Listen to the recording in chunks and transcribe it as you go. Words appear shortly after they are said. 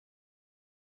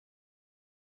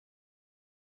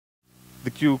the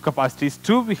queue capacity is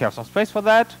 2, we have some space for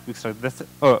that. We extract this,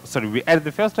 we added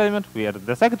the first element, we added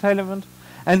the second element,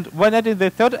 and when adding the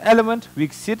third element, we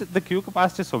exceed the queue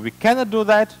capacity, so we cannot do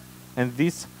that, and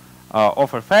this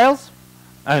offer fails,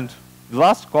 and the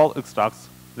last call extracts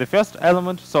the first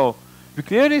element, so we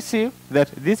clearly see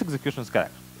that this execution is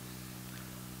correct.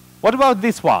 What about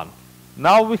this one?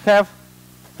 Now we have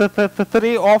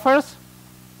 3 offers,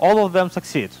 all of them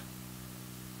succeed.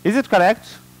 Is it correct?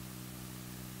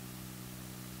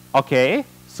 Okay,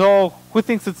 so who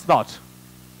thinks it's not?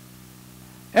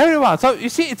 Everyone. So you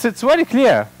see, it's very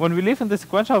clear when we live in the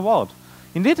sequential world.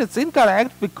 Indeed, it's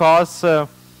incorrect because the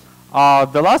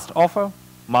last offer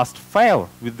must fail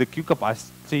with the queue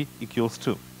capacity equals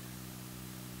 2.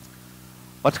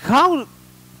 But how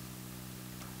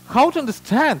to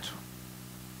understand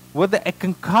whether a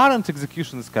concurrent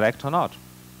execution is correct or not?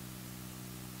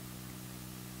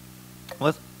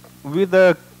 With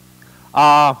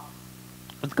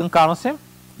concurrency,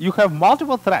 you have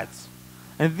multiple threads,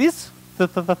 and these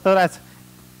threads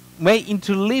may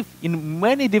interleave in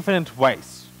many different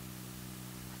ways.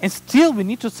 And still, we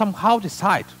need to somehow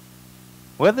decide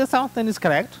whether something is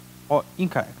correct or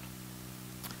incorrect.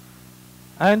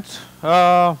 And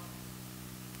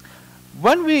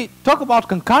when we talk about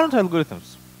concurrent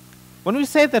algorithms, when we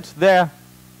say that they're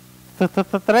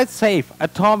thread safe,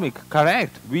 atomic,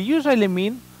 correct, we usually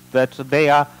mean that they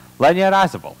are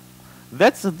linearizable.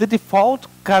 That's the default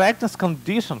correctness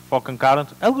condition for concurrent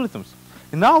algorithms.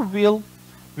 And now we'll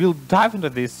dive into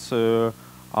this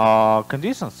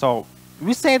condition. So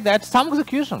we say that some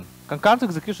execution, concurrent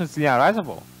execution, is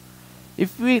linearizable.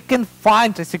 If we can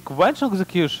find a sequential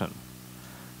execution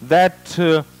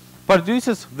that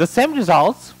produces the same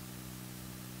results,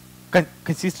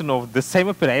 consisting of the same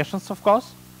operations, of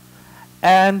course,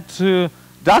 and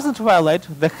doesn't violate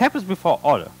the happens before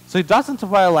order. So it doesn't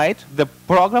violate the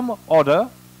program order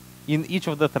in each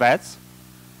of the threads,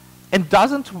 and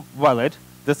doesn't violate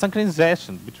the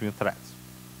synchronization between threads.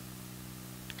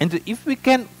 And if we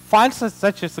can find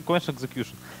such a sequential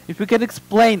execution, if we can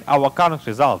explain our current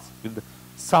results with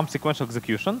some sequential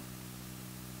execution,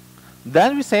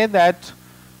 then we say that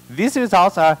these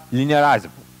results are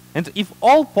linearizable. And if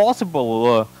all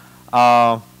possible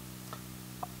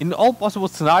in all possible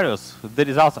scenarios, the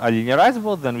results are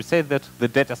linearizable, then we say that the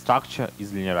data structure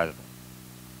is linearizable.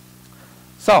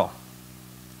 So,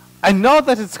 I know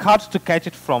that it's hard to catch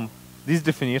it from this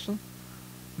definition.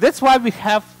 That's why we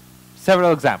have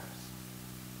several examples.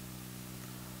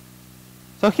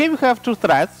 So here we have 2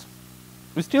 threads.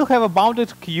 We still have a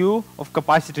bounded queue of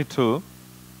capacity 2.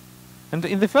 And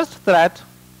in the first thread,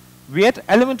 we add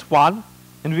element 1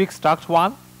 and we extract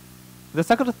 1. The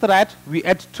second thread, we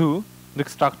add 2 and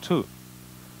extract 2.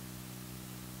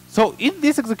 So is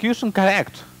this execution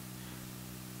correct?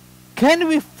 Can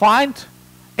we find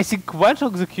a sequential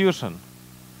execution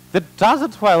that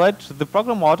doesn't violate the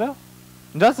program order,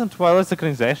 doesn't violate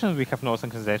synchronization? We have no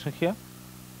synchronization here.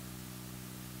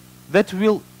 That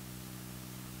will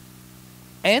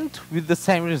end with the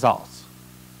same results.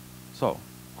 So,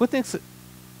 who thinks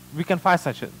we can find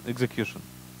such an execution?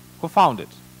 Who found it?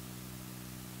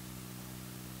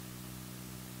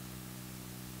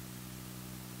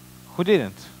 Who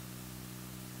didn't?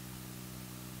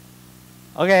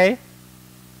 Okay.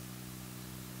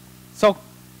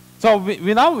 So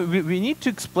we need to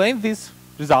explain these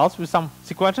results with some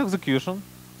sequential execution.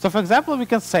 So for example, we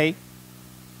can say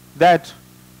that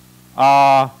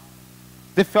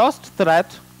the first thread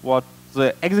was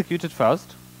executed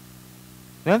first,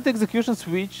 then the execution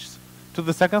switches to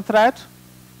the second thread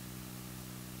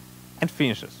and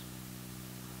finishes.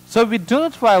 So we do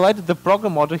not violate the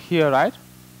program order here, right?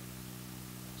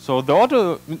 So the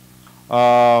order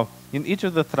in each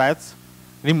of the threads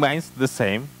remains the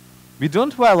same. We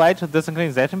don't violate the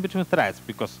synchronization between threads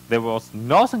because there was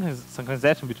no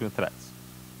synchronization between threads.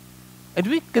 And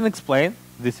we can explain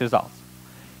these results.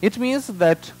 It means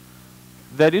that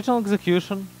the original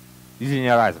execution is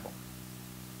linearizable.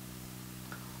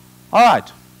 All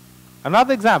right,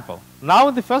 another example. Now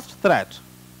in the first thread,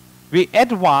 we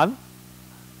add 1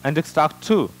 and extract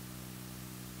 2.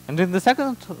 And in the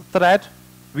second thread,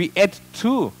 we add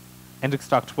 2 and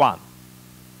extract 1.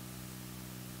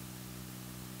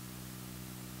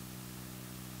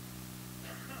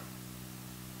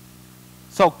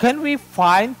 So can we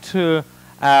find a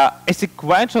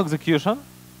sequential execution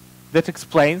that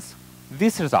explains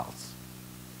these results?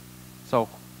 So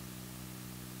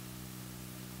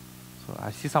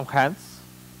I see some hands.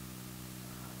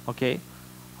 Okay.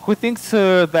 Who thinks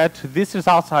that these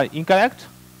results are incorrect?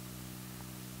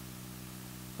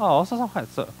 Oh, also some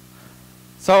hands.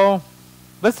 So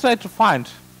let's try to find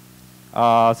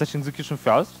such execution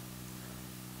first.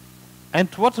 And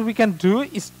what we can do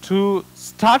is to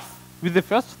start with the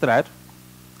first thread,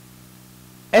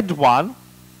 add 1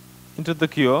 into the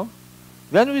queue,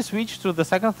 then we switch to the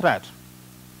second thread.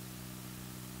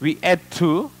 We add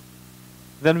 2,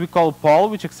 then we call poll,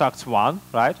 which extracts 1,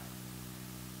 right?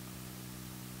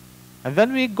 And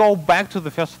then we go back to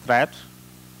the first thread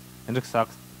and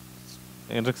extract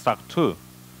 2.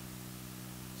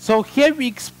 So here we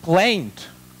explained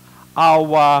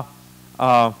our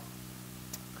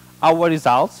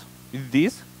results with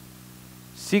this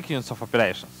sequence of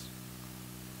operations.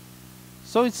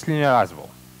 So it's linearizable.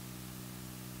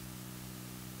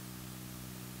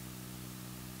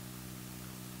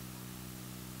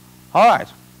 All right.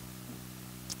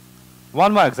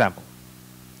 One more example.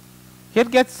 Here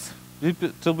it gets a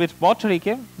little bit more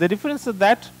tricky. The difference is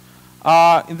that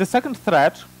in the second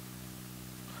thread,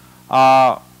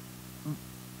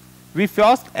 we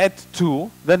first add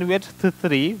 2, then we add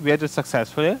 3, we add it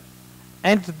successfully,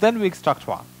 and then we extract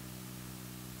 1.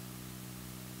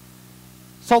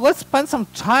 So let's spend some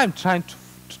time trying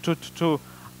to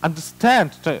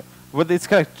understand whether it's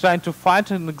correct, trying to find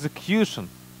an execution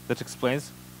that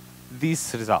explains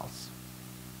these results.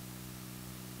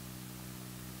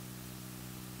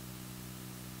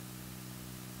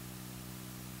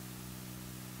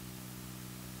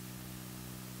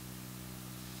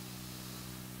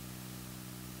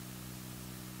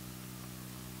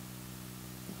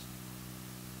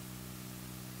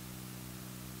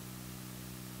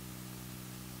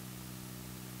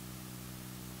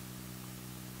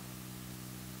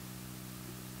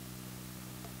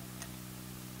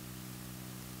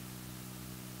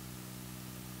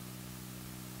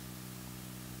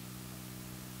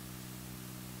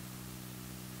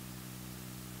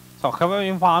 So have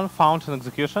everyone found an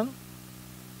execution?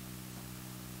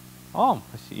 Oh,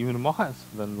 I see even more hands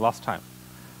than last time.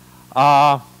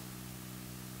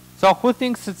 So who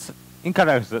thinks it's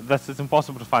incorrect, that it's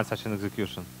impossible to find such an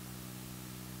execution?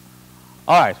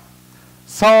 All right.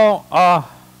 So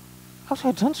actually,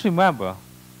 I don't remember.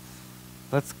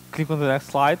 Let's click on the next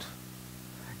slide.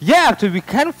 Yeah, actually, we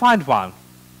can find one.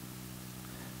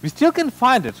 We still can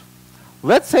find it.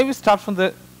 Let's say we start from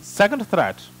the second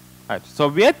thread. Right. So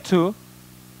we add 2.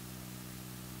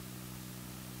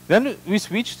 Then we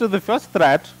switch to the first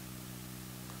thread.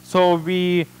 So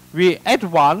we add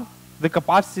 1. The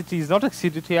capacity is not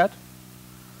exceeded yet.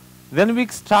 Then we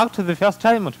extract the first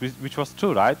element, which was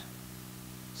 2, right?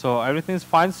 So everything is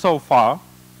fine so far.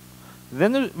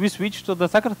 Then we switch to the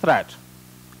second thread.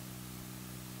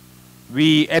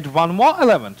 We add 1 more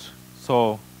element.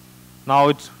 So now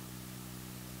it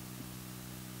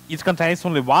contains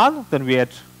only 1. Then we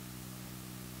add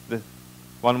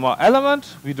 1 more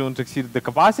element. We don't exceed the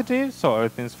capacity, so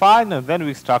everything is fine. And then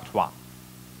we extract 1.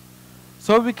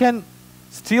 So we can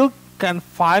still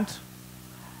find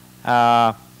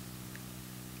a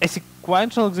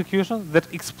sequential execution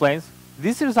that explains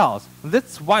these results.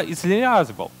 That's why it's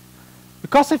linearizable.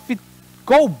 Because if we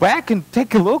go back and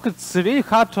take a look, it's really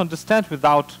hard to understand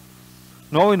without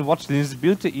knowing what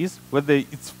linearizability is, whether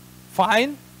it's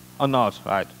fine or not,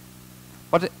 right?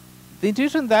 But the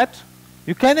intuition that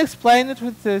you can explain it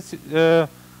with the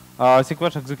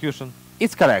sequential execution,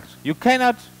 it's correct. You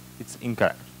cannot, it's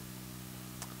incorrect.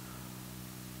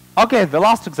 Okay, the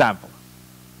last example.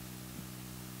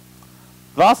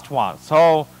 Last one.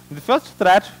 So in the first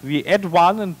thread, we add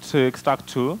 1 and extract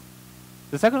 2.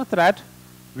 The second thread,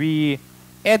 we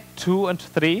add 2 and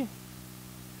 3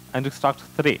 and extract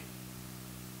 3.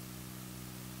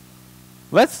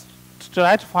 Let's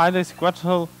try to find a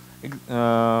sequential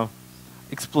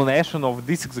explanation of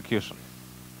this execution.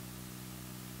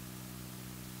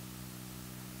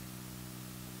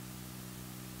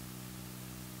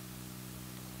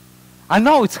 I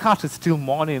know it's hard, it's still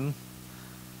morning.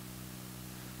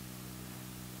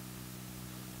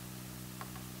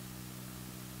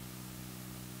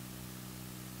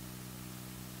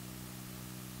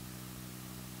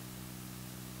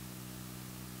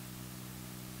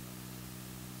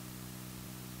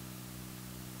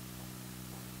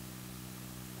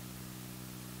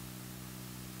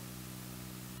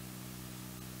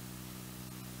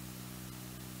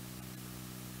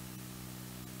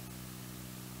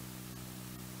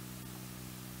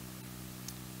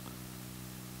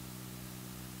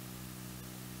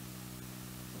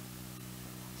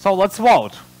 So let's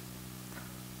vote.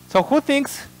 So who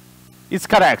thinks it's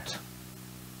correct?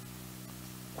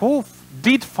 Who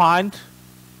did find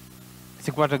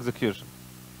sequential execution?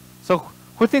 So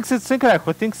who thinks it's incorrect?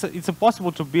 Who thinks it's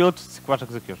impossible to build sequential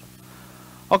execution?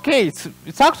 Okay,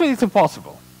 it's actually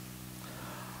impossible.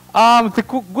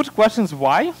 The good question is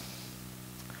why.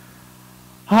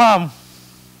 Wow.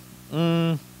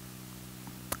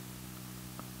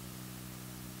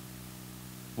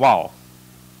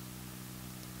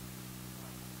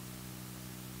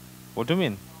 What do you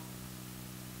mean?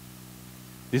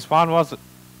 This one was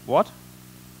what?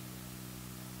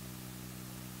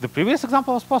 The previous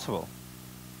example was possible.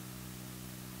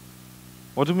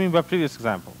 What do you mean by previous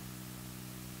example?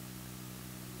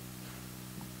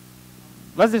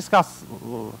 Let's discuss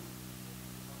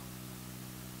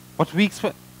what we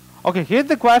expect. Okay, here's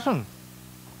the question.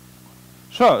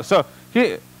 Sure, so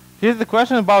here's the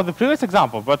question about the previous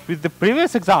example, but with the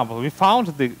previous example, we found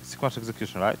the sequential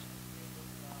execution, right?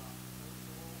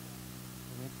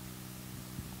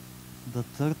 The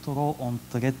third row on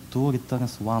thread 2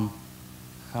 returns 1.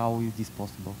 How is this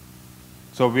possible?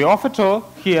 So we offer 2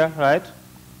 here, right?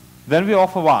 Then we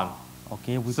offer 1.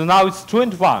 Okay. So now it's 2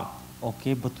 and 1.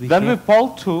 Okay, but we then we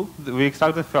poll 2. We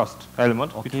extract the first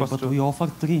element. Okay, which was but 2. we offer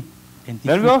 3. And if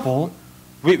then we poll,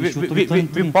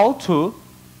 we poll 2.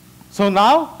 So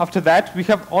now, after that, we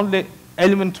have only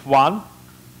element 1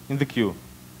 in the queue.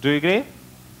 Do you agree?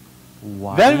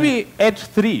 Why? Then we add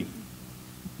 3.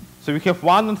 So we have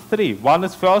 1 and 3. 1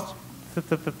 is first,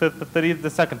 3 is the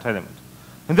second element.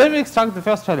 And then we extract the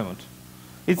first element.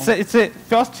 It's a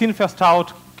first in, first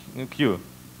out queue.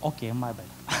 Okay, my bad.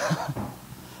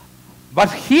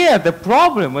 But here the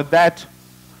problem with that,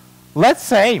 let's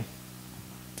say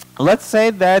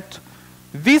that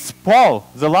this poll,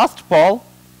 the last poll,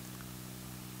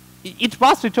 it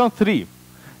must return 3.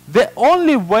 The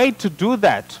only way to do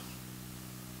that,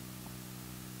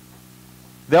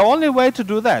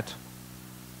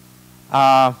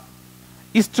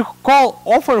 is to call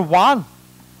offer 1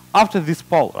 after this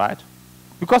poll, right?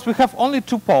 Because we have only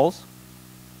 2 polls.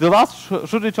 The last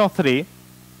should return 3.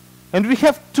 And we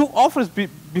have 2 offers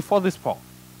before this poll.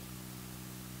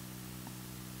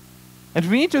 And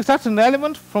we need to extract an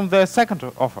element from the second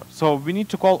offer. So we need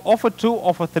to call offer 2,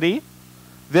 offer 3.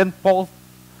 Then poll.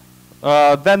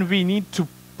 Then we need to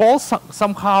poll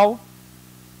somehow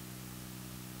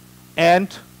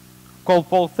and call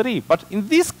poll 3. But in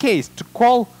this case, to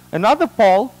call another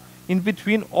poll in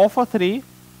between offer 3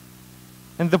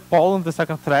 and the poll in the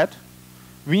second thread,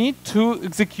 we need to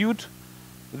execute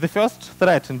the first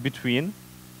thread in between.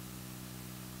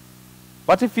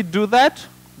 But if we do that,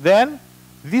 then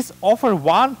this offer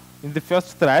 1 in the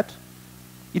first thread,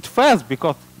 it fails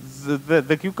because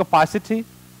the queue capacity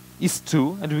is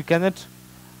 2 and we cannot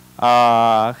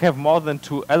have more than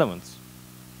 2 elements.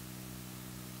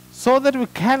 So that we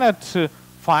cannot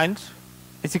find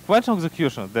a sequential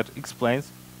execution that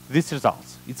explains these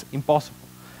results. It's impossible.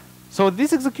 So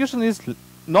this execution is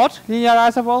not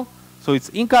linearizable, so it's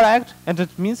incorrect, and it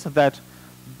means that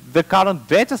the current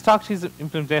data structure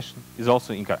implementation is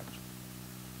also incorrect.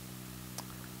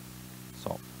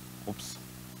 So, oops.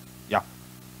 Yeah.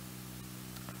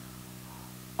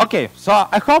 Okay, so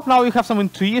I hope now you have some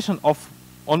intuition on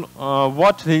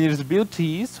what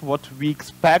linearizability is, what we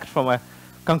expect from a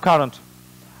concurrent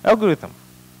algorithm.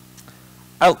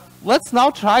 Let's now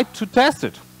try to test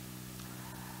it.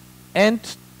 And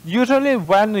usually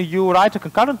when you write a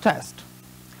concurrent test,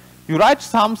 you write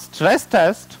some stress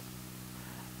test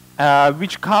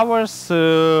which covers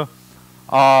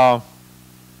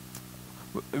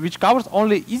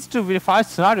only easy to verify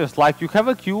scenarios, like you have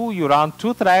a queue, you run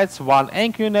 2 threads, one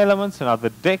enqueuing elements, another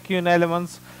dequeuing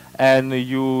elements, and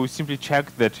you simply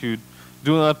check that you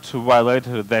do not violate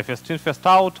the first in, first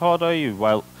out order,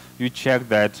 while you check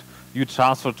that you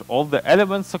transferred all the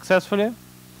elements successfully.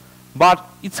 But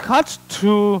it's hard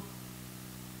to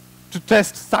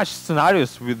test such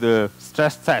scenarios with the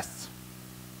stress tests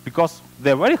because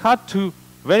they're very hard to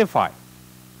verify.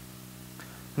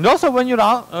 And also, when you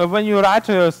write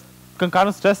a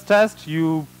concurrent stress test,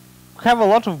 you have a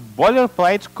lot of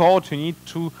boilerplate code. You need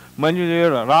to manually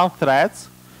run threads.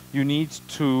 You need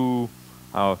to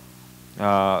write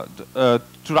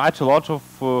a lot of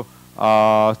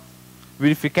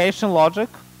verification logic.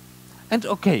 And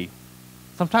okay,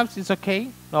 sometimes it's okay,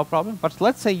 no problem. But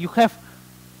let's say you have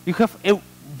a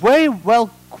very well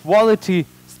quality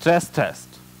stress test,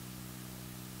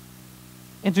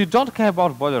 and you don't care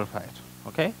about boilerplate,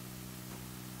 okay?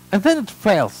 And then it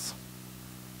fails.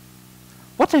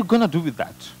 What are you gonna do with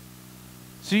that?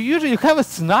 So you have a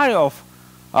scenario of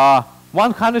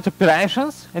 100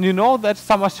 operations, and you know that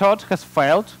some assert has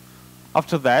failed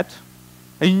after that,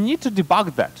 and you need to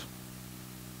debug that.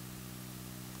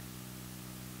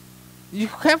 You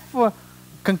have a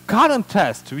concurrent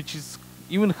test, which is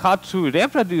even hard to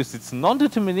reproduce. It's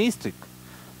non-deterministic,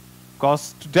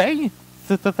 because today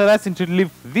the threads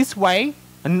interleave this way,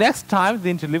 and next time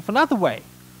they interleave another way.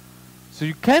 So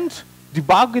you can't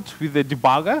debug it with a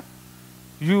debugger,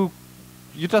 you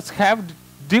just have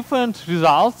different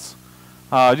results,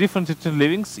 different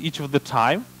interleavings each of the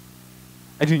time,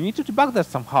 and you need to debug that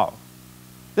somehow.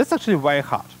 That's actually very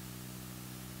hard.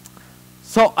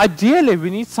 So ideally, we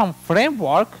need some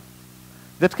framework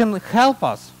that can help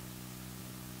us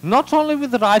not only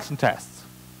with the writing tests,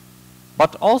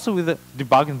 but also with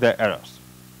debugging the errors.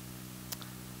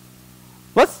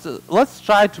 Let's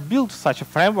try to build such a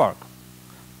framework.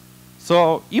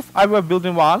 So if I were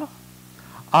building one,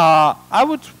 I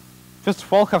would first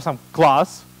of all have some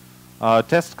class,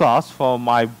 test class for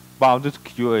my bounded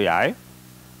QAI,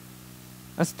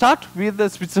 and start with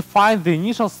specifying the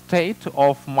initial state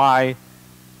of my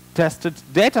tested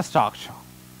data structure.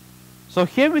 So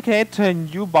here we create a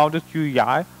new bounded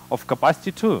QAI of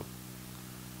capacity 2.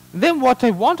 Then what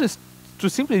I want is to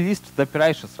simply list the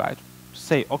operations, right? To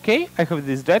say, okay, I have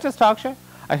this data structure,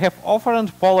 I have offer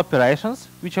and poll operations,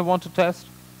 which I want to test,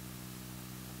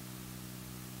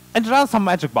 and run some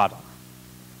magic button.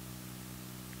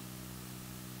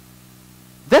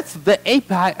 That's the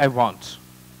API I want.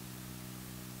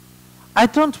 I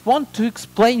don't want to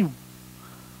explain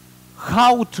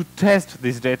how to test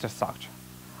this data structure.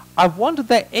 I want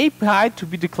the API to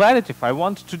be declarative. I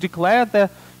want to declare the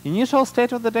initial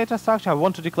state of the data structure. I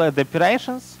want to declare the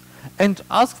operations and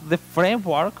ask the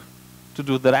framework to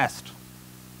do the rest.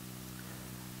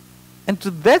 And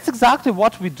that's exactly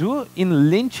what we do in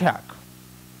Lincheck.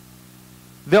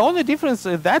 The only difference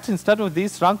is that instead of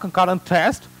this run concurrent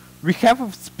test, we have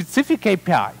a specific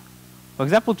API. For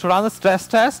example, to run a stress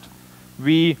test,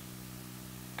 we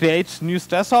create new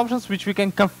stress options, which we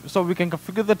can so we can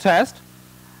configure the test,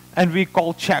 and we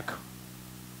call check.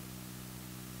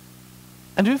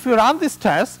 And if we run this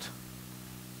test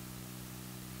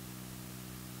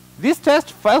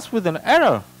fails with an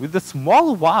error, with a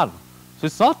small one. So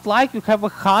it's not like you have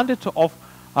 100 of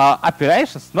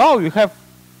operations. No, you have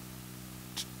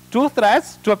two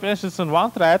threads, two operations in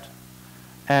one thread,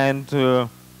 and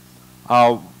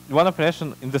one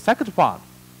operation in the second one.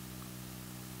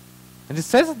 And it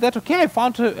says that, okay, I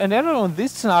found an error on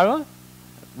this scenario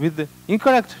with the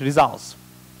incorrect results.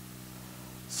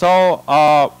 So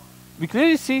we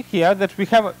clearly see here that we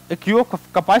have a queue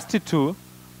of capacity 2,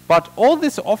 but all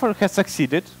this offer has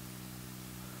succeeded.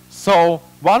 So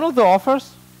one of the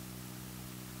offers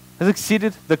has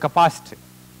exceeded the capacity.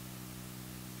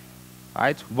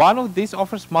 Right? One of these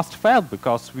offers must fail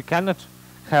because we cannot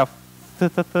have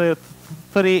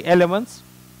 3 elements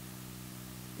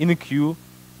in a queue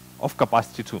of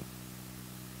capacity 2.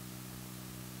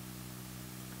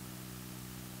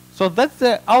 So that's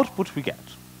the output we get.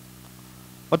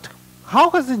 But how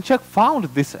has Lincheck found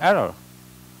this error?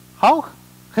 How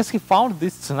has he found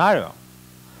this scenario?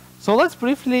 So let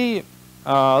me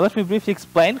briefly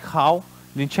explain how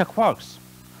Lincheck works.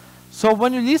 So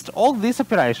when you list all these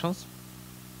operations,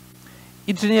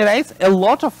 it generates a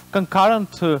lot of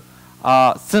concurrent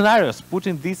scenarios,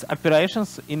 putting these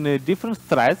operations in different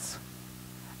threads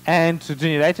and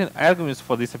generating arguments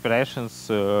for these operations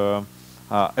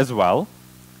as well.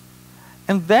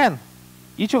 And then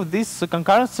each of these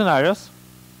concurrent scenarios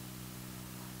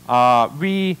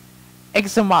we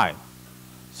examine.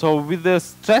 So with the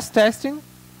stress testing,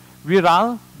 we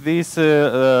run this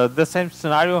the same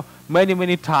scenario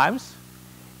many times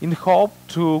in hope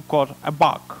to cause a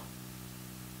bug.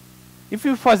 If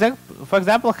you, for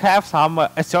example, have some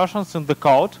assertions in the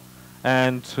code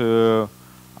and an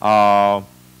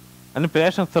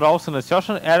operation throws an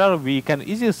assertion error, we can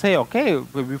easily say, okay,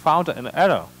 we found an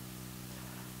error.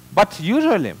 But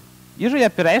usually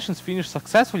operations finish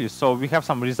successfully, so we have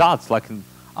some results, like in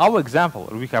our example,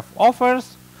 we have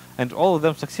offers and all of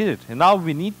them succeeded. And now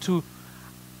we need to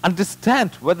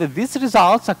understand whether these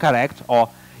results are correct or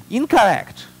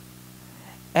incorrect.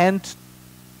 And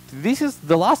this is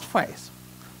the last phase.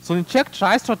 So Lincheck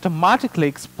tries to automatically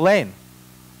explain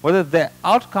whether the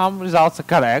outcome results are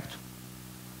correct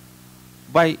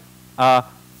by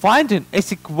finding a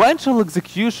sequential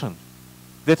execution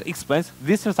that explains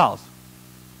these results.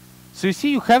 So you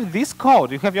see, you have this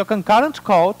code, you have your concurrent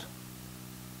code,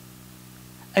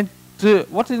 and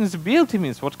what invisibility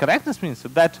means, what correctness means,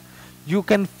 that you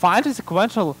can find a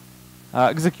sequential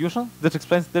execution that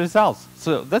explains the results.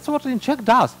 So that's what Lincheck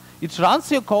does. It runs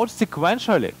your code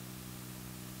sequentially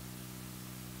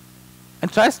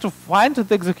and tries to find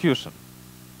the execution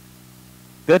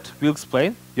that will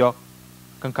explain your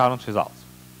concurrent results.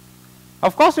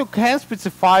 Of course, you can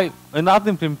specify another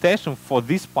implementation for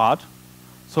this part,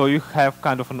 so you have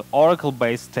kind of an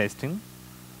Oracle-based testing.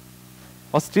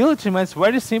 But still, it remains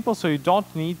very simple, so you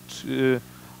don't need to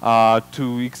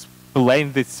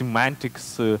explain the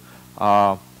semantics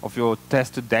of your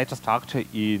tested data structure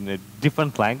in a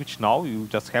different language now. You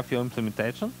just have your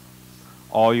implementation,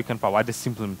 or you can provide a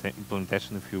simple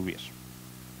implementation if you wish.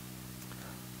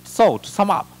 So, to sum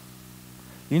up,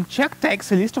 Lincheck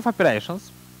takes a list of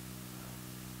operations,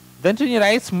 then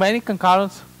generates many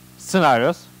concurrent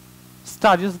scenarios,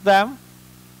 studies them,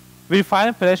 verify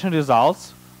operation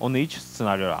results on each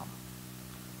scenario run.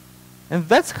 And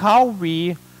that's how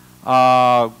we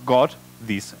got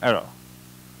this error.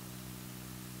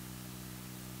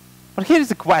 But here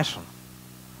is a question.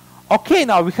 Okay,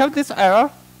 now we have this error.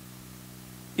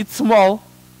 It's small.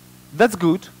 That's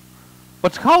good.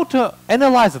 But how to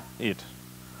analyze it?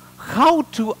 How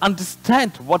to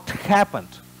understand what happened?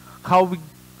 How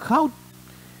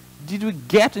did we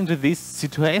get into this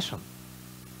situation?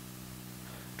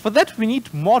 For that, we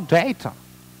need more data.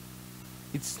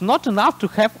 It's not enough to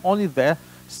have only the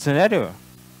scenario.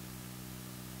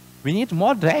 We need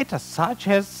more data, such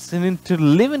as an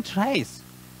interleaving trace.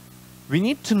 We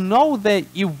need to know the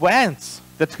events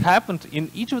that happened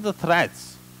in each of the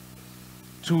threads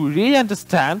to really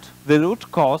understand the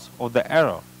root cause of the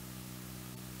error.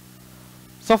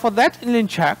 So for that, in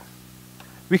Lincheck,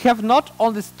 we have not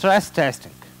only stress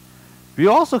testing. We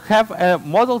also have a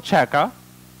model checker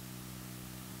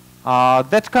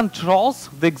that controls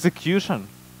the execution.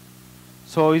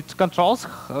 So it controls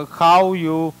how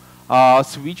you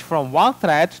switch from one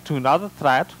thread to another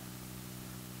thread.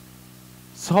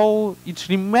 So it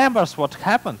remembers what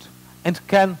happened and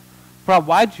can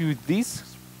provide you this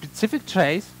specific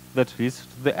trace that leads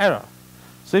to the error.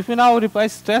 So if we now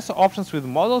replace test options with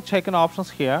model checking options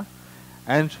here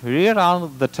and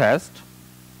rerun the test,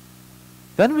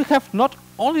 then we have not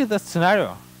only the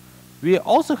scenario, we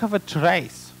also have a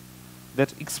trace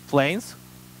that explains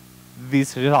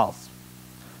these results.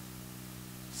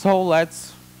 So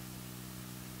let's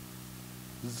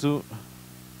zoom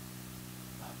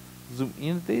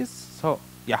in this. So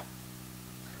yeah.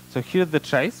 So here's the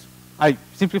trace. I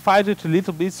simplified it a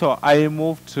little bit, so I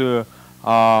removed the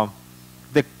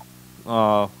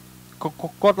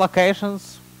code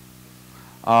locations.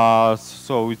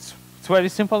 So it's very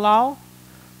simple now.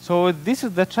 So this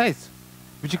is the trace,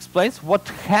 which explains what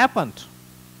happened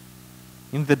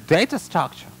in the data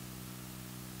structure.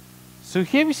 So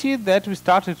here we see that we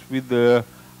started with the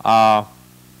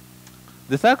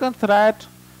second thread.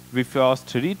 We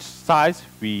first read size,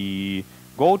 we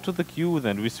go to the queue,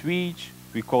 then we switch,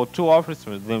 we call two offers,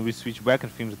 then we switch back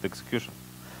and finish the execution.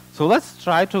 So let's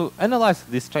try to analyze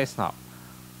this trace now.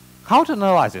 How to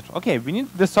analyze it? Okay, we need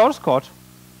the source code,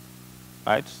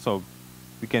 right? So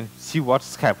we can see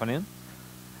what's happening.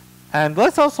 And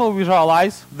let's also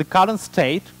visualize the current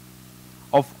state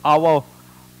of our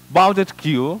bounded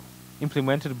queue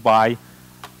implemented by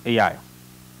AI.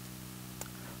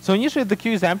 So initially the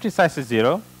queue is empty, size is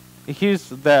 0. Here's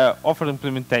the offer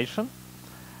implementation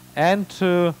and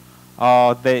the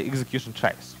execution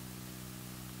trace.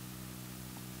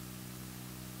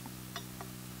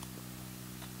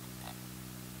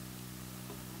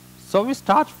 So we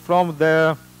start from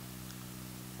the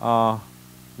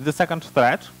second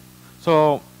thread.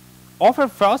 So offer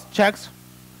first checks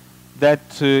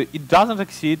that it doesn't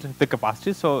exceed the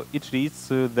capacity, so it reads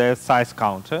the size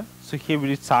counter. So here we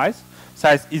read size.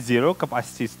 Size is 0,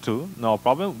 capacity is 2, no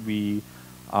problem. We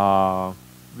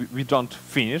don't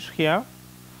finish here.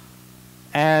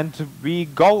 And we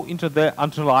go into the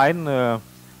underlying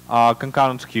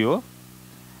concurrent queue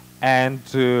and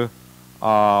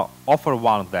offer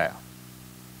 1 there.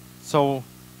 So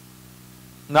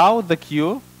now the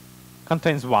queue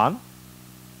contains 1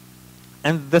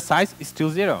 and the size is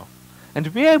still 0. And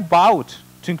we are about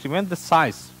to increment the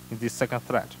size in this second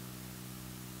thread.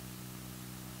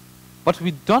 But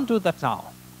we don't do that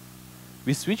now.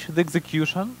 We switch the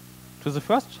execution to the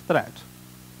first thread.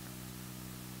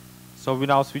 So we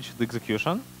now switch the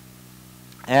execution.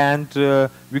 And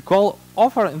we call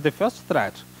offer in the first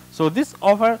thread. So this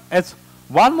offer adds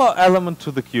 1 more element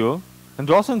to the queue and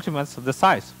also increments the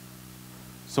size.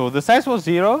 So the size was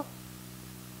 0.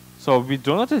 So we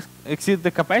do not exceed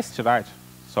the capacity, right?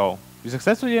 So we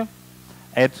successfully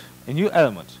add a new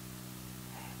element.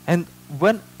 And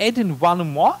when adding 1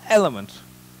 more element,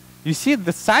 you see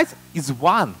the size is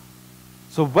 1.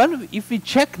 So if we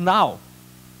check now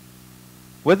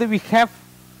whether we have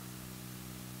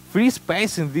free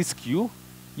space in this queue,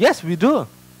 yes, we do.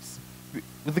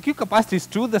 The queue capacity is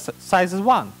 2, the size is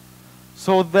 1.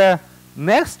 So the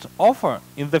next offer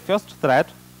in the first thread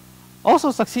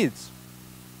also succeeds.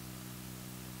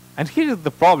 And here is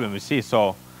the problem, you see.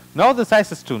 So now the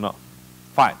size is 2, no,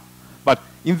 fine. But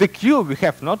in the queue, we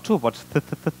have not 2, but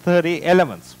 30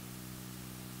 elements.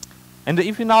 And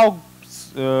if you now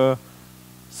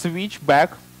switch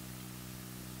back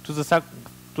to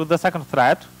the second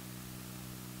thread,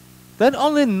 then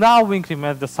only now we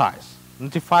increment the size,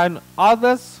 notifying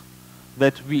others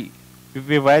that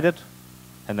we've added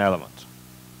an element.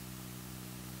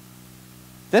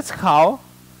 That's how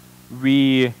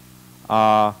we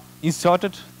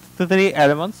inserted 3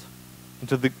 elements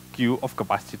into the queue of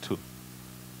capacity 2.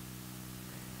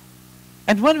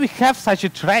 And when we have such a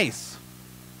trace,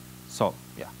 so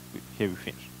yeah, here we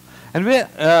finish. And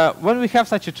when we have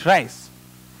such a trace,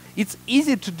 it's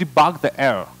easy to debug the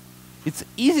error. It's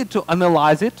easy to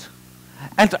analyze it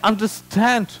and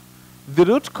understand the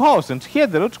root cause. And here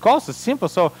the root cause is simple.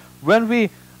 So when we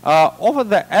over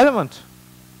the element,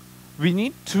 we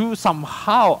need to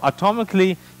somehow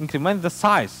atomically increment the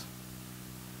size.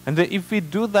 And if we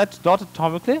do that not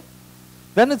atomically,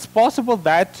 then it's possible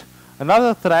that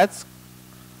another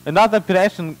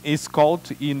operation is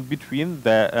called in between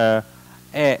the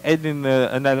adding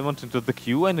an element into the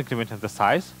queue and incrementing the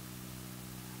size.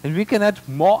 And we can add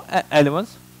more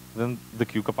elements than the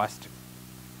queue capacity.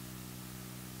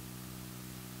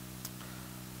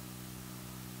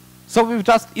 So we've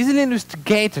just easily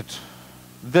investigated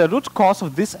the root cause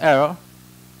of this error,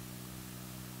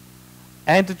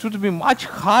 and it would be much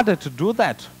harder to do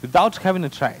that without having a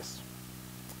trace.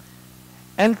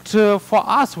 And for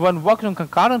us, when working on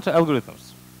concurrent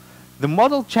algorithms, the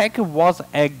model checker was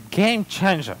a game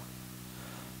changer.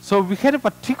 So we had a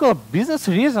particular business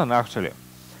reason, actually,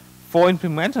 for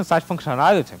implementing such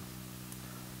functionality.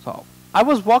 So I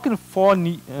was working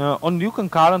on new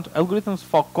concurrent algorithms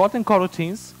for coding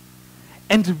coroutines,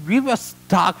 and we were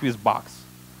stuck with bugs.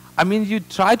 I mean, you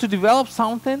try to develop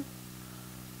something,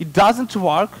 it doesn't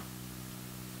work,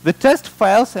 the test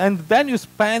fails, and then you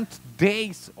spend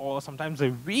days or sometimes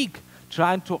a week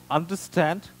trying to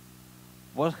understand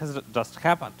what has just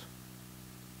happened.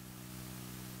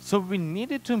 So we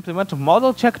needed to implement a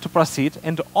model check to proceed,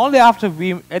 and only after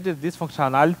we added this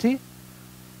functionality,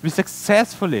 we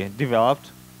successfully developed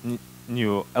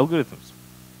new algorithms.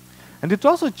 And it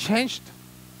also changed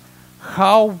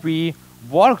how we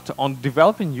worked on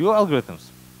developing new algorithms.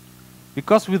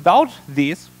 Because without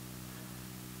this,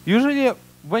 usually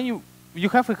when you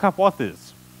have a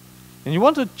hypothesis and you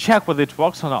want to check whether it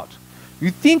works or not,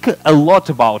 you think a lot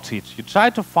about it. You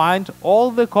try to find all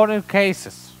the corner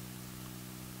cases.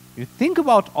 You think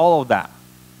about all of that.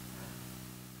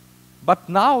 But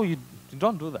now you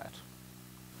don't do that.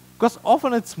 Because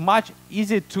often it's much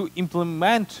easier to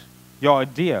implement your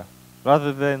idea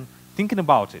rather than thinking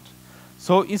about it.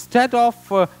 So instead of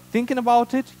thinking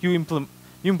about it, you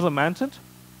implement it,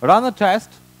 run a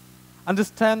test,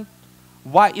 understand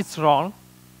why it's wrong,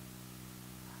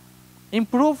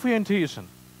 improve your intuition,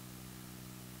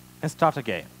 and start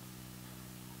again.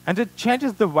 And it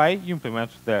changes the way you implement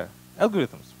the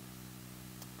algorithms.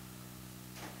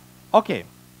 Okay,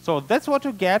 so that's what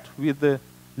you get with the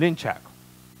Lincheck.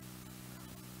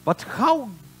 But how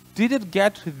did it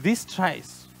get this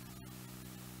trace?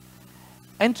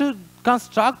 And to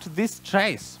construct this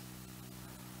trace,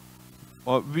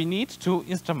 we need to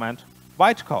instrument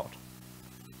bytecode.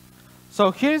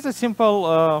 So here is a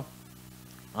simple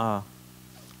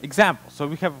example. So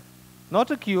we have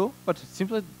not a queue, but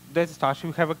simply data structure.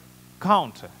 We have a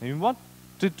counter, and we want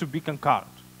it to be concurrent.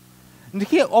 And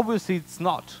here, obviously, it's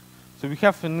not. So we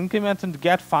have an increment and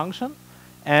get function,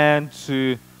 and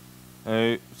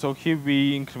so here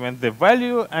we increment the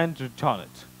value and return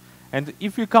it. And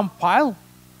if we compile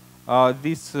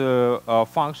this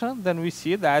function, then we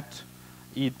see that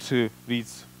it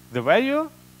reads the value,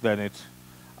 then it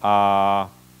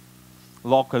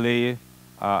locally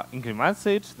increments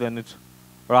it, then it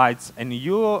writes a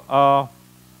new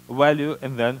value,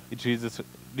 and then it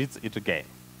reads it again.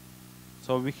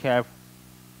 So we have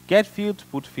get field,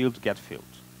 put field, get field.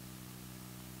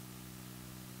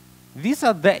 These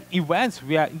are the events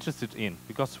we are interested in,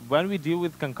 because when we deal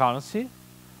with concurrency,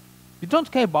 we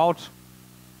don't care about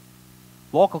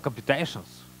local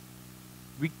computations.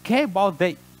 We care about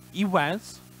the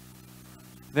events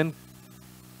then,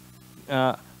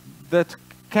 that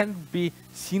can be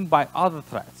seen by other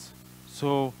threads.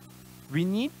 So we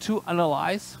need to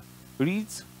analyze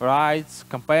reads, writes,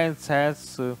 compare and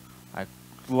sets, like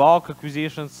log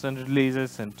acquisitions and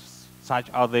releases and such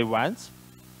other events.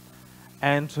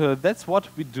 And that's what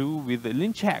we do with the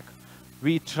Lincheck.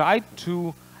 We try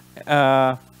to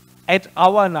add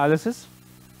our analysis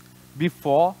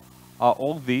before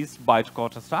all these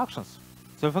bytecode instructions.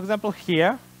 So for example,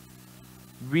 here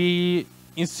we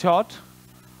insert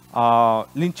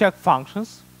Lincheck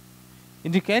functions,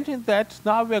 indicating that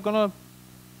now we're going to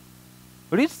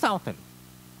read something,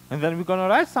 and then we're going to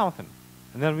write something,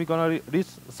 And then we're going to read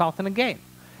something again.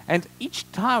 And each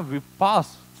time we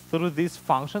pass through this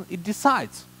function, it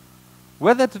decides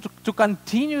whether to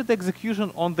continue the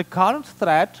execution on the current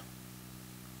thread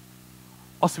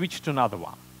or switch to another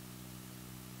one.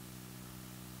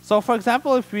 So for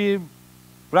example, if we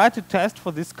write a test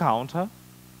for this counter,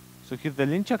 so here's the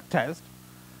Lincheck test,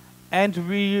 and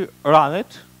we run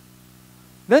it,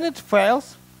 then it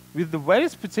fails with the very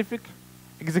specific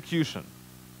execution.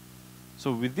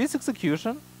 So with this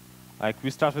execution, like we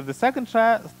start with the second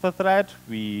thread,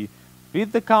 we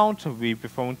read the count, we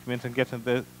perform increment and get in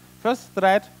the first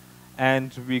thread,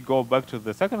 and we go back to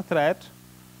the second thread.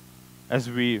 As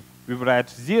we write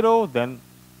 0, then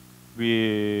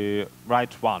we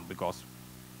write 1 because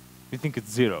we think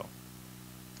it's 0.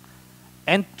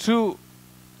 And to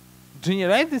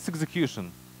generate this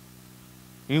execution,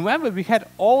 remember we had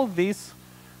all these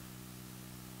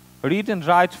read and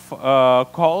write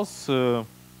calls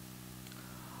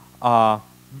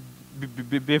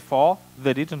before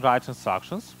the read and write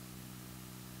instructions.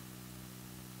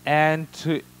 And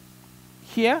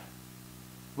here,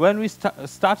 when we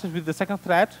started with the second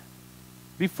thread,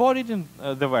 before reading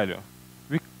the value,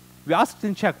 we asked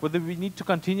Lincheck whether we need to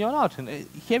continue or not. And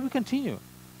here we continue.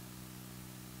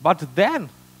 But then,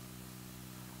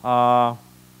 oh,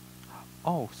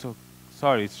 so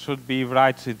sorry, it should be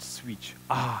write it switch.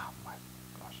 Ah, my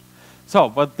gosh. So,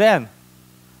 but then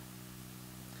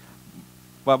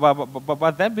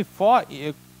before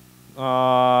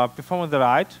performing the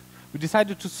write, we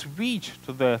decided to switch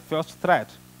to the first thread.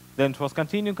 Then it was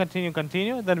continue, continue,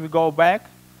 continue. Then we go back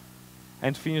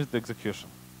and finish the execution.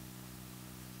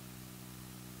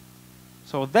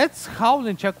 So that's how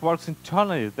Lincheck works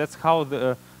internally. That's how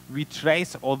we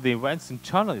trace all the events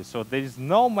internally. So there is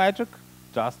no magic,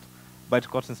 just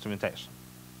bytecode instrumentation.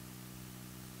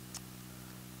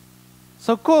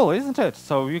 So cool, isn't it?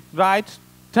 So you write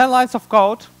 10 lines of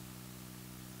code.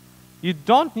 You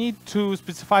don't need to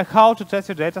specify how to test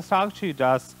your data structure. You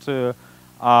just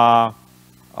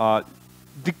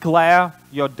declare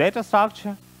your data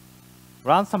structure,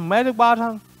 run some magic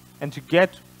button, and you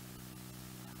get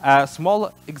a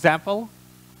small example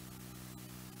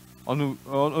on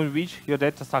which your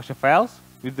data structure fails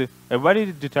with a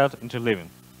very detailed interleaving.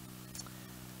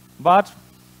 But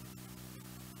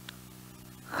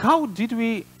how did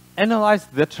we analyze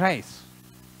the trace?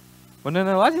 When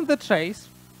analyzing the trace,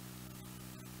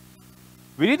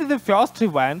 we did the first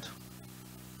event,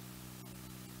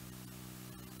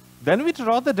 then we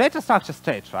draw the data structure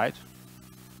state, right?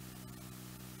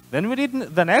 Then we did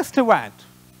the next event.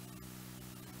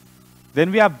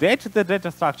 Then we update the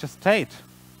data structure state.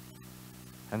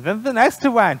 And then the next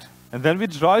event. And then we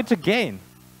draw it again.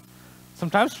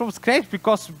 Sometimes from scratch,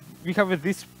 because we have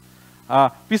this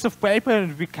piece of paper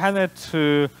and we cannot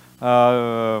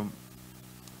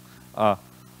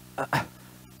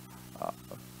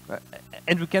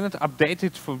update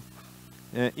it for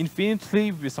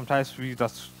infinitely. Sometimes we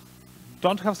just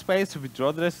don't have space, so we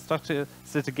draw the data structure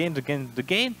state again and again and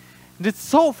again. And it's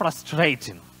so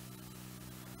frustrating.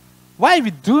 Why are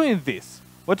we doing this?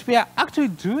 What we are actually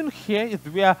doing here is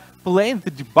we are playing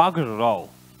the debugger role.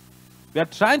 We are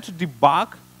trying to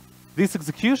debug this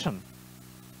execution.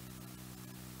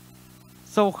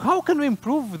 So how can we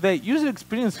improve the user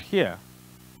experience here?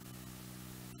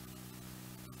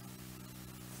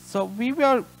 So we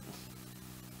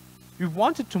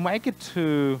wanted to make it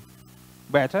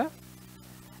better,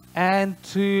 and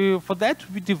for that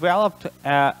we developed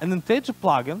an IntelliJ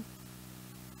plugin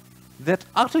that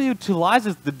actually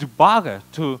utilizes the debugger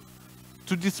to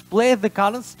display the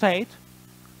current state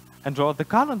and draw the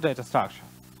current data structure.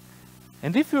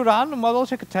 And if you run a model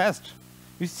checker test,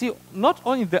 you see not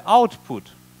only the output,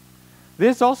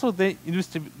 there's also the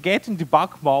investigating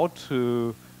debug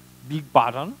mode big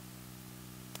button.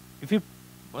 If you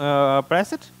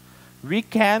press it, we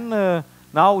can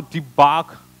now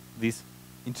debug this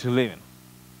interleaving.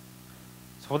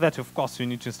 So for that, of course, you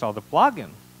need to install the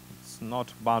plugin. It's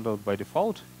not bundled by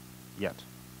default yet.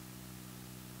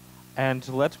 And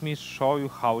let me show you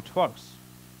how it works.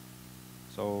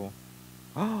 So,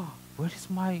 where is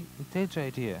my IntelliJ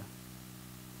idea?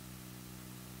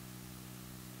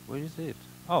 Where is it?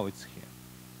 Oh, it's here.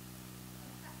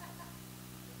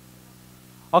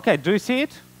 Okay, do you see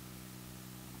it?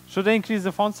 Should I increase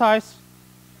the font size?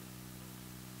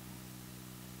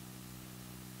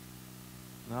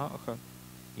 No? Okay.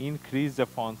 Increase the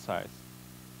font size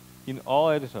in all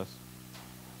editors.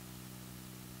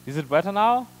 Is it better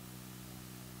now?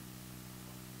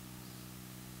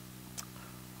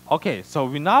 Okay, so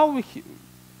we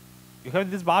have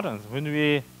these buttons. When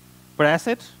we press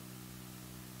it,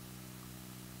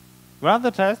 run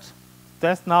the test,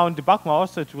 test now in debug mode,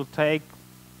 so it will take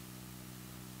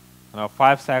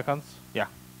 5 seconds. Yeah.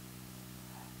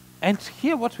 And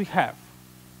here what we have.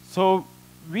 So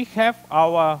we have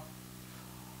our,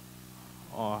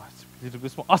 it's a little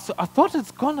bit small. I thought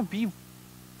it's gonna be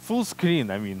full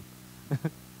screen, I mean.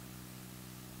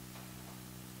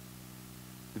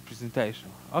 The presentation.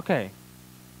 Okay.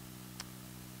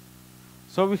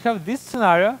 So we have this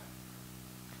scenario,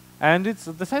 and it's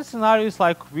the same scenario is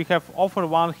like we have offer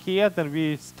 1 here, then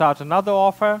we start another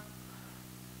offer,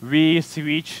 we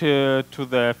switch to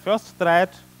the first thread,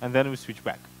 and then we switch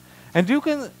back. And you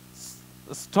can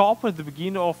stop at the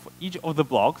beginning of each of the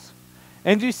blocks,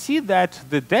 and you see that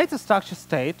the data structure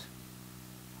state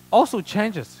also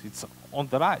changes. It's on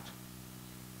the right.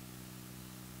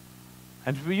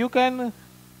 And you can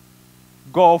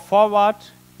go forward,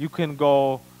 you can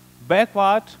go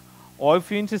backward, or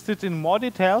if you're interested in more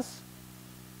details,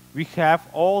 we have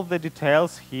all the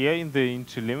details here in the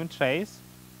interlimit trace.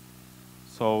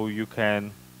 So you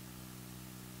can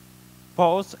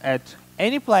pause at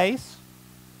any place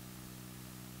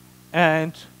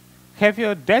and have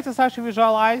your data structure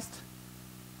visualized,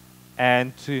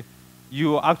 and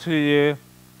you actually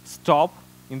stop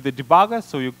in the debugger,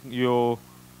 so you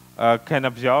can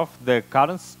observe the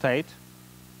current state,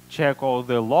 check all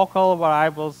the local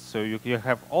variables, so you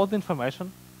have all the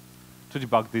information to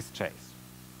debug this trace.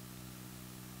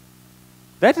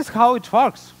 That is how it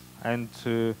works, and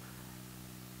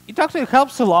it actually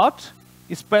helps a lot,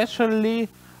 especially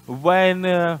when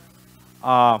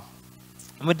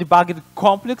debugging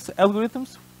complex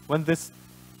algorithms, when this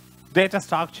data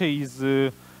structure is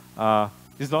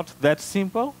not that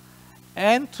simple,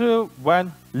 and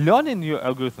when learning new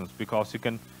algorithms, because you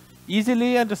can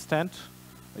easily understand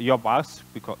your bugs,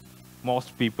 because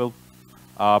most people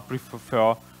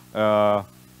prefer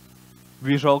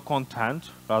visual content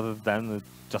rather than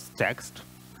just text,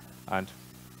 and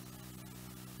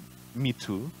me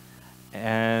too.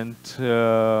 And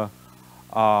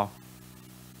our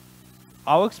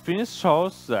experience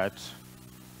shows that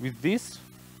with this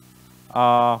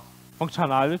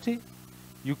functionality,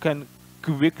 you can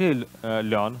quickly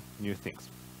learn new things.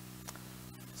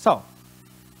 So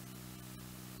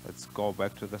let's go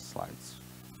back to the slides.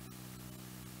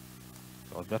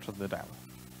 So that was the demo.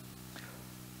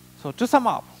 So to sum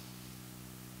up,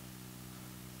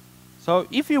 so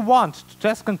if you want to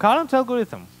test concurrent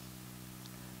algorithm,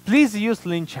 please use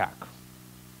Lincheck,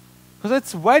 because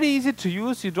it's very easy to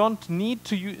use. You don't need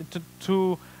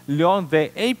to learn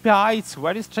the API. It's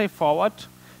very straightforward.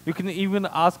 You can even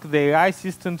ask the AI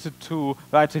assistant to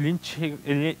write a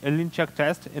Lincheck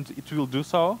test, and it will do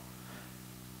so.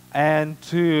 And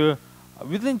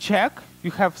with Lincheck,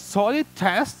 you have solid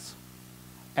tests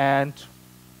and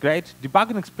great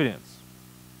debugging experience.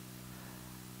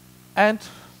 And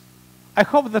I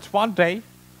hope that one day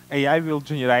AI will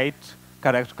generate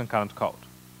correct concurrent code.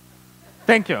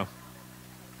 Thank you.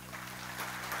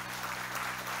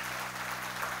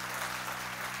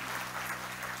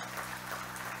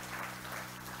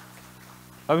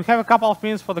 We have a couple of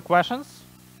minutes for the questions.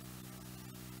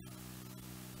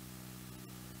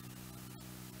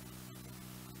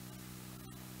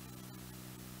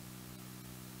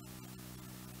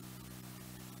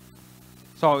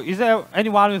 So is there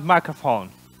anyone with microphone?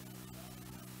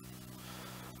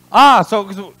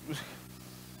 So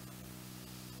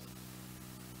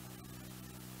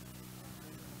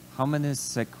how many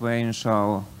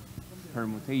sequential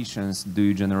permutations do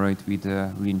you generate with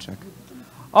Lincheck?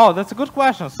 Oh, that's a good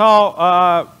question. So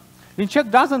Lincheck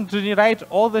doesn't generate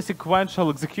all the sequential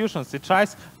executions. It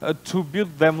tries to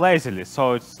build them lazily.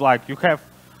 So it's like you have,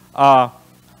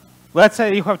 let's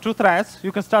say you have 2 threads.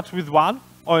 You can start with one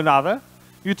or another.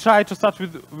 You try to start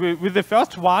with the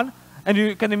first one, and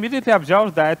you can immediately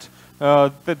observe that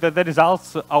the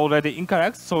results are already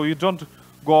incorrect. So you don't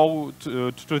go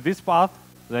to this path.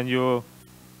 Then you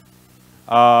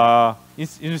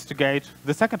investigate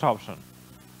the second option.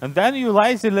 And then you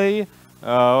lazily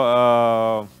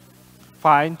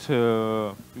find,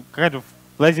 kind of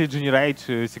lazily generate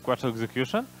sequential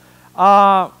execution.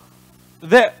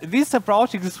 This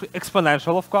approach is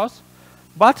exponential, of course,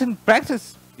 but in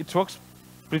practice, it works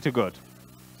pretty good.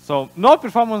 So no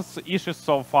performance issues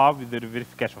so far with the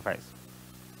verification phase.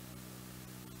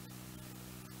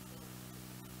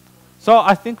 So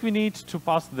I think we need to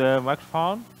pass the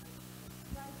microphone.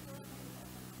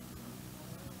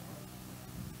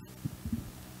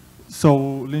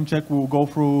 So Lincheck will go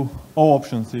through all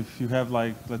options. If you have,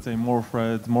 like, let's say, more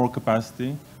threads, more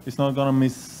capacity, it's not going to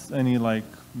miss any, like,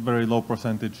 very low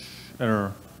percentage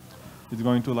error. It's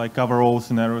going to, like, cover all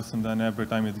scenarios, and then every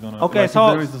time it's going to, okay, like, so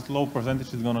if there is a low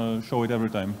percentage, it's going to show it every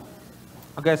time.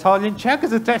 Okay, so Lincheck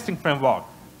is a testing framework.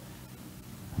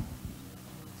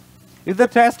 If the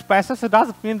test passes, it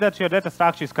doesn't mean that your data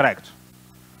structure is correct.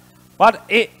 But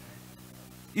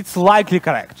it's likely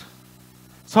correct.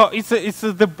 So it's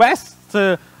the best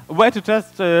way to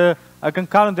test a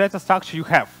concurrent data structure you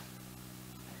have.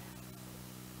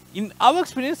 In our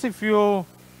experience, if you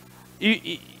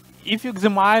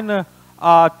examine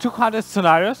 200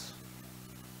 scenarios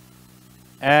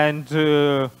and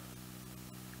 10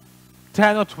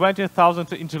 or 20,000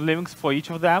 interlinks for each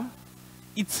of them,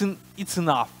 it's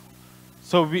enough.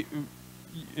 So we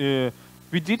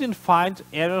didn't find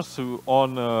errors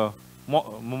on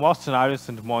more scenarios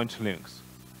and more interlinks.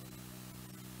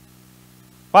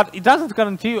 But it doesn't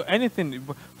guarantee you anything.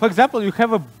 For example, you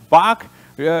have a bug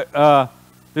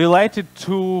related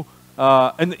to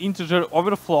an integer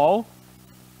overflow,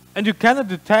 and you cannot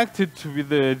detect it with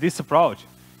this approach.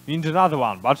 You need another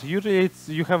one. But usually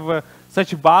you have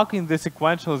such a bug in the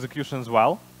sequential execution as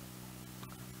well.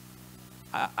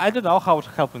 I don't know how to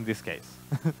help in this case.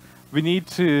 We need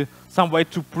some way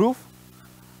to prove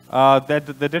that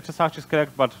the data structure is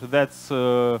correct, but that's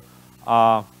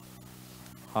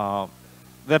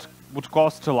that would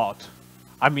cost a lot.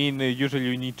 I mean, usually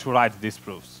you need to write these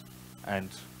proofs, and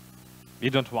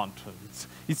you don't want to.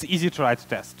 It's easy to write a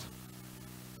test.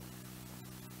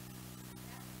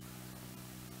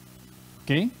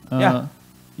 Okay.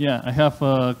 Yeah, I have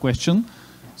a question.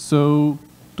 So,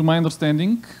 to my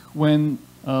understanding, when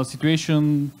a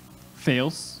situation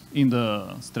fails in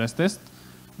the stress test,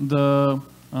 the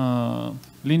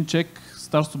Lincheck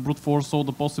starts to brute force all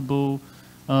the possible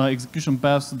execution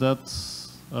paths that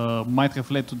might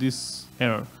have led to this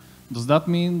error. Does that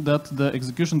mean that the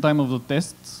execution time of the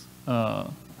test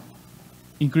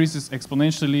increases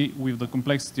exponentially with the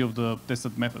complexity of the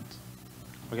tested method?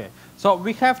 Okay, so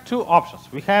we have two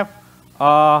options. We have,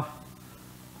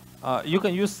 you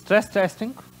can use stress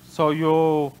testing, so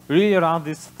you really run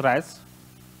these threads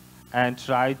and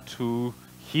try to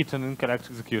hit an incorrect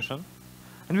execution.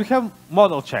 And we have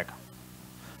model check.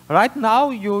 Right now,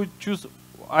 you choose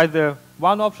either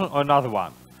one option or another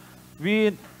one.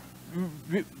 We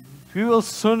will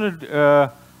soon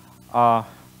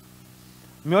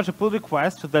merge a pull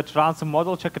request that runs a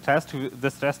model checker test if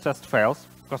the stress test fails,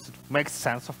 because it makes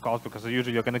sense, of course, because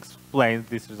usually you can explain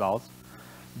these results.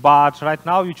 But right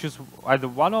now, you choose either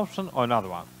one option or another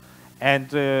one.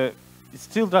 And it's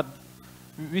still that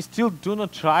we still do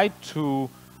not try to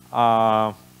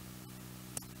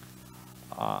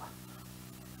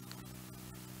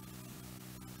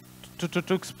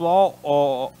explore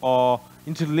or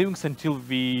interlinks until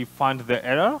we find the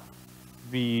error.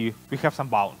 We have some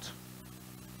bound.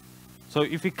 So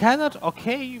if we cannot,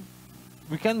 okay,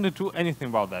 we cannot do anything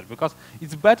about that, because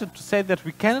it's better to say that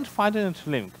we cannot find an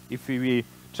interlink. If we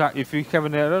have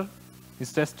an error in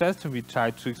stress test and we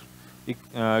try to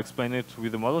explain it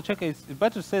with the model checker, it's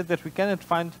better to say that we cannot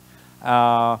find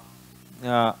an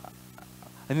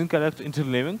incorrect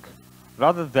interlink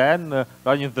rather than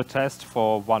running the test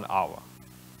for 1 hour.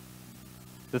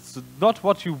 That's not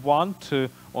what you want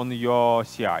on your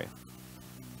CI.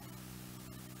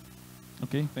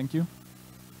 Okay, thank you.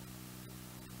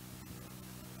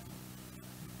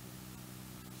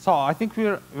 So I think we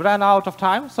ran out of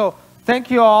time. So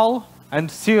thank you all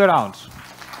and see you around.